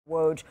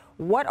Woj,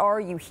 what are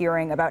you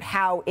hearing about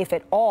how, if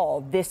at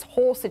all, this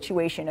whole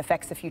situation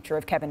affects the future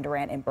of Kevin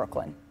Durant in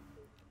Brooklyn?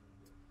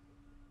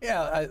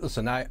 Yeah,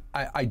 listen,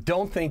 I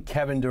don't think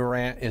Kevin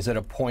Durant is at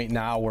a point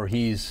now where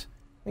he's,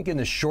 I think in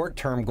the short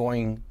term,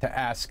 going to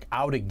ask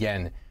out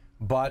again.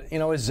 But, you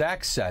know, as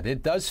Zach said,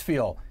 it does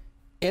feel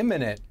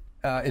imminent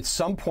at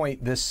some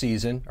point this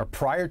season or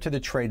prior to the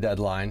trade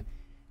deadline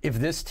if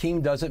this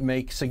team doesn't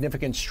make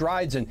significant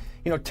strides. And,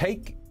 you know,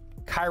 take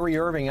Kyrie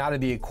Irving out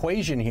of the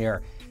equation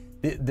here.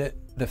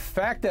 The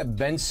fact that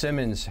Ben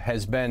Simmons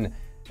has been,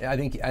 I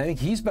think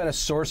he's been a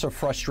source of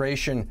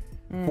frustration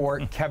for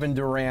Kevin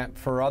Durant,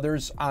 for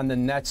others on the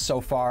Nets so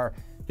far,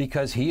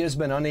 because he has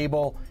been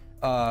unable,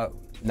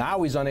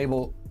 now he's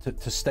unable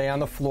to stay on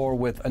the floor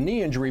with a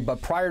knee injury.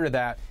 But prior to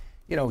that,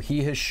 you know,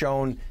 he has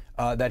shown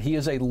that he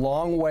is a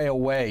long way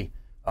away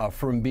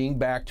from being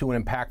back to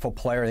an impactful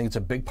player. I think it's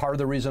a big part of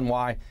the reason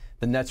why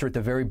the Nets are at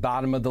the very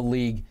bottom of the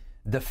league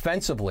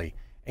defensively.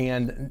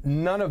 And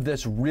none of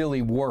this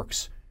really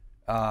works.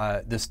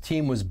 This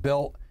team was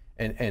built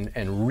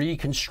and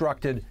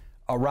reconstructed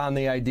around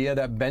the idea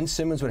that Ben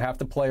Simmons would have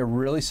to play a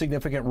really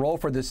significant role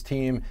for this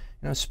team, you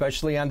know,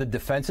 especially on the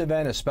defensive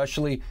end,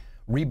 especially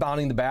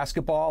rebounding the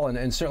basketball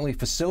and certainly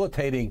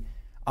facilitating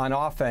on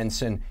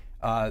offense. And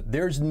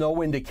there's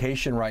no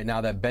indication right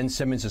now that Ben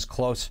Simmons is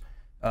close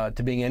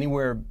to being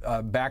anywhere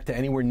back to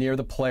anywhere near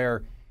the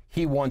player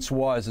he once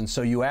was. And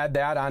so you add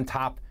that on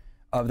top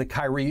of the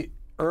Kyrie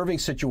Irving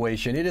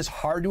situation. It is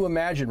hard to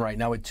imagine right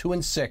now at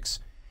 2-6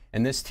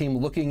 and this team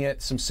looking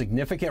at some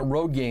significant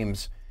road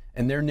games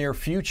in their near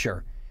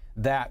future,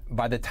 that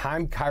by the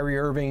time Kyrie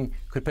Irving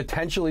could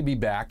potentially be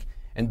back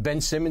and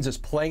Ben Simmons is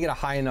playing at a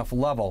high enough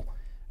level,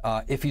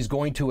 if he's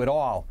going to at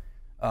all,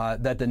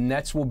 that the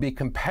Nets will be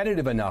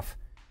competitive enough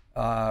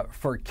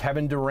for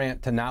Kevin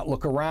Durant to not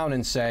look around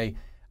and say,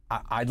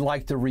 I'd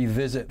like to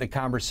revisit the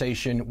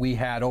conversation we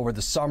had over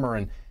the summer.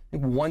 And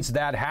once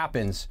that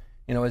happens,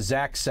 you know, as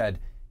Zach said,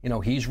 you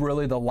know, he's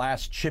really the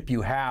last chip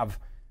you have,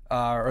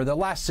 or the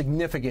last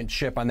significant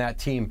chip on that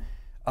team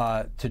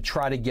to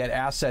try to get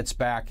assets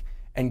back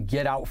and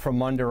get out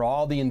from under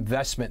all the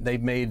investment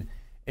they've made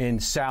in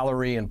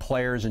salary and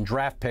players and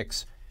draft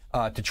picks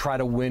to try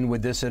to win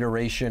with this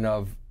iteration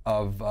of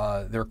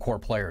their core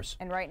players.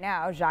 And right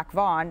now, Jacques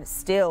Vaughn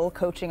still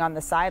coaching on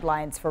the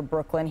sidelines for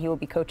Brooklyn. He will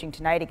be coaching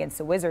tonight against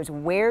the Wizards.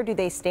 Where do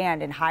they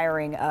stand in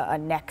hiring a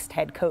next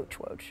head coach,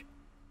 Woj?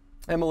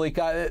 And Malik,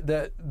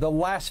 the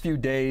last few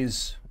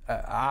days,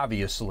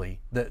 obviously,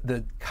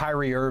 the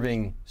Kyrie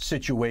Irving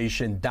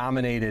situation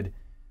dominated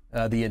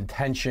the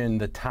intention,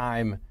 the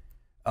time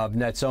of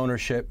Nets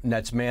ownership,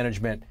 Nets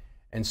management.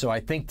 And so I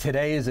think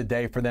today is a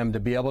day for them to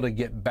be able to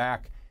get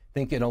back, I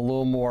think, in a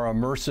little more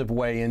immersive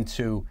way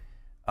into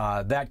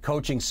that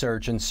coaching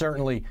search. And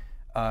certainly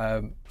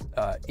Ime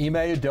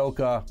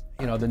Udoka,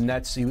 you know, the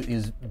Nets, he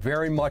is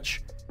very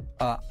much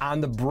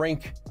on the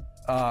brink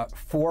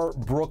for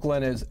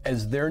Brooklyn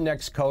as their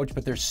next coach,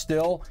 but they're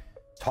still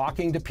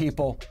talking to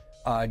people,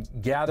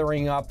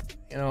 gathering up,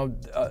 you know,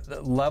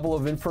 the level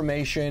of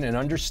information and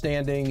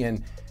understanding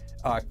and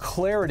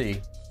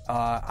clarity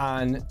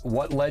on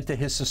what led to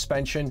his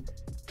suspension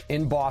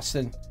in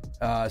Boston,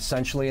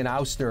 essentially an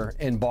ouster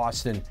in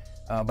Boston.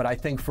 But I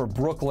think for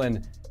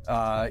Brooklyn,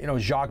 you know,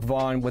 Jacques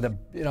Vaughn with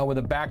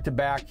a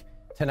back-to-back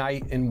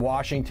tonight in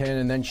Washington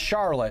and then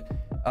Charlotte,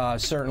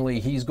 certainly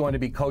he's going to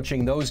be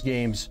coaching those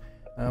games.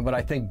 But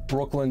I think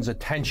Brooklyn's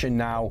attention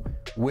now,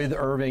 with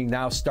Irving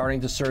now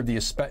starting to serve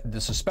the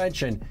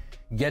suspension,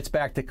 gets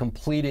back to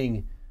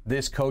completing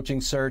this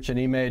coaching search, and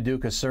Ime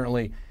Udoka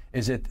certainly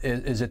is at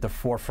the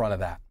forefront of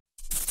that.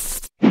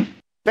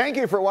 Thank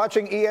you for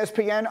watching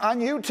ESPN on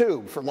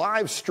YouTube. For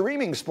live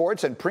streaming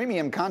sports and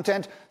premium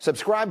content,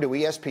 subscribe to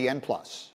ESPN+.